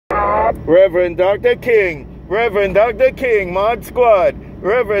Reverend Dr. King, Reverend Dr. King, Mod Squad.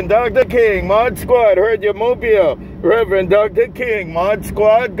 Reverend Dr. King, Mod Squad, heard your mobile. Reverend Dr. King, Mod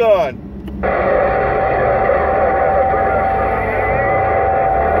Squad gone.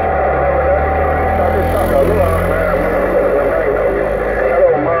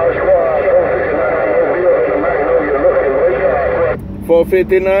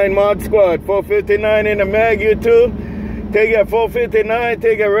 .459 Mod Squad, 459 in the mag, you too. Take your 459,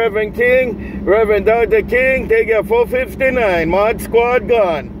 take your Reverend King, Reverend Dr. King, take your 459, Mod Squad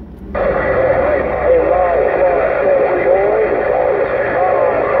gone.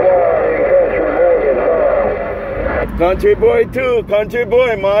 CountryBoy too,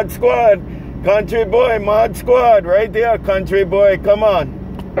 CountryBoy, Mod Squad, CountryBoy, Mod Squad, right there, CountryBoy, come on.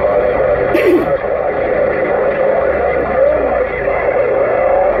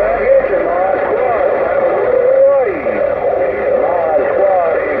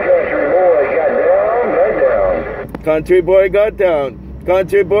 CountryBoy got down.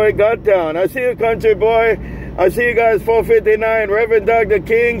 CountryBoy got down. I see you, CountryBoy. I see you guys, 459. Reverend Dr.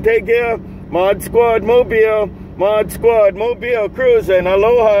 King, take care. Mod Squad, Mobile. Mod Squad, Mobile, cruising.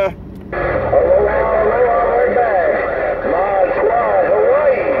 Aloha. Right back. Mod Squad,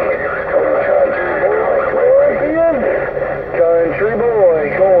 Hawaii.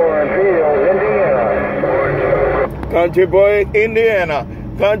 CountryBoy, Cornfield, Indiana. CountryBoy, Indiana.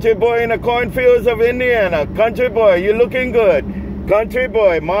 CountryBoy in the cornfields of Indiana. CountryBoy, you looking good.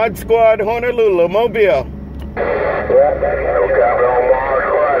 CountryBoy, Mod Squad, Honolulu, Mobile.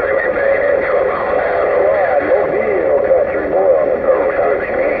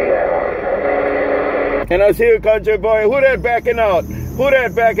 And I see you, CountryBoy. Who that backing out? Who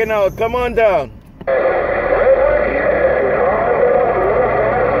that backing out? Come on down.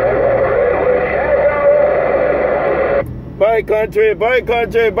 Bye, country, bye,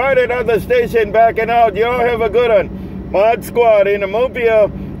 country, bye that other station backing out. Y'all have a good one. Mod Squad in the Mobile,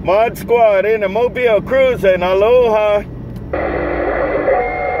 Mod Squad in the Mobile, cruising. Aloha.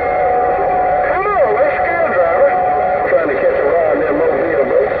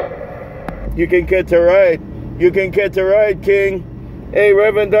 You can catch a ride. You can catch a ride, King. Hey,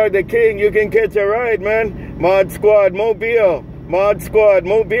 Reverend Dr. King, you can catch a ride, man. Mod Squad, Mobile. Mod Squad,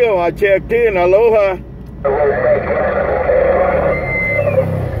 Mobile. I checked in. Aloha.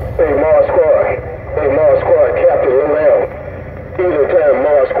 Hey, ModSquad, CaptLowDown. Either time,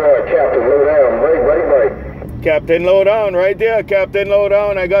 ModSquad, CaptLowDown. Break. CaptLowDown, right there.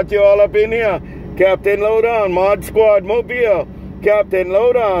 CaptLowDown. I got you all up in here. CaptLowDown, Mod Squad, Mobile.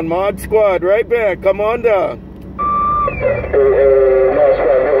 CaptLowDown, Mod Squad, right back. Come on down. Hey,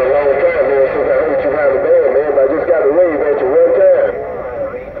 ModSquad, been a long time, man, since I heard you around the band, man, but I just got to wave at you one time.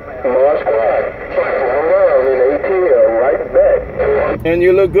 ModSquad, around in the ATL, right back. And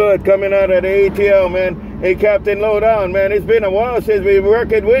you look good coming out of the ATL, man. Hey, CaptLowDown, man, it's been a while since we've been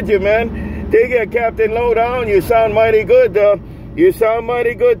working with you, man. Take it, CaptLowDown. You sound mighty good, though. You sound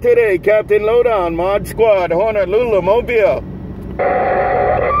mighty good today. CaptLowDown, Mod Squad, Honolulu, Mobile.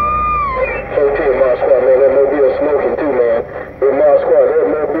 ModSquad, man, that Mobile smoking too, man. With ModSquad, that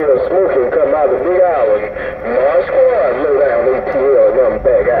Mobile smoking come out of the Big Island. ModSquad, low down ATL, and I'm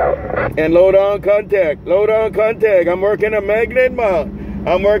back out. And low down contact. I'm working a Magnet Mount.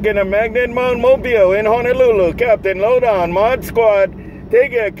 Mobile in Honolulu. CaptLowDown, Mod Squad.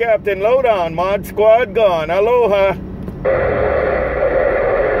 Take it, CaptLowDown, Mod Squad gone. Aloha.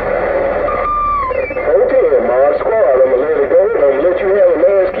 Mod Squad, I'm gonna let it go. I'm gonna let you have a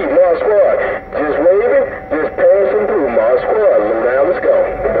last key, Mod Squad. Just waving, just passing through, Mod Squad. Now let's go.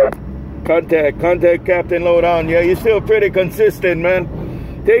 Contact CaptLowDown. Yeah, you're still pretty consistent, man.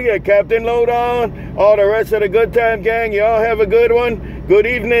 Take it, CaptLowDown. All the rest of the good time gang, y'all have a good one. Good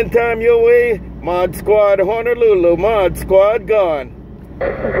evening time your way. Mod Squad Honolulu, Mod Squad gone.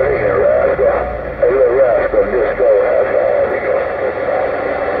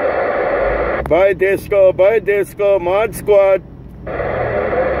 Bye disco, Mod Squad.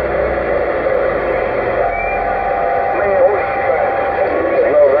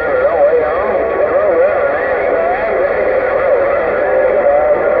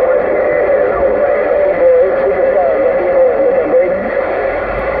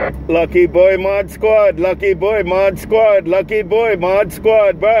 LuckyBoy, Mod Squad, LuckyBoy, Mod Squad, LuckyBoy, Mod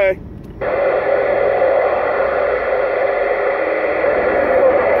Squad, bye.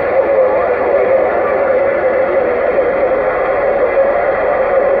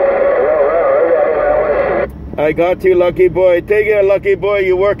 I got you, LuckyBoy. Take it, LuckyBoy.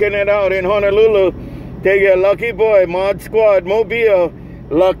 You're working it out in Honolulu. Take it, LuckyBoy, Mod Squad, Mobile.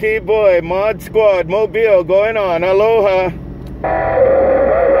 LuckyBoy, Mod Squad, Mobile, going on. Aloha.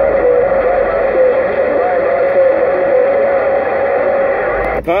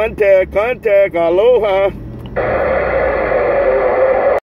 Contact. Aloha.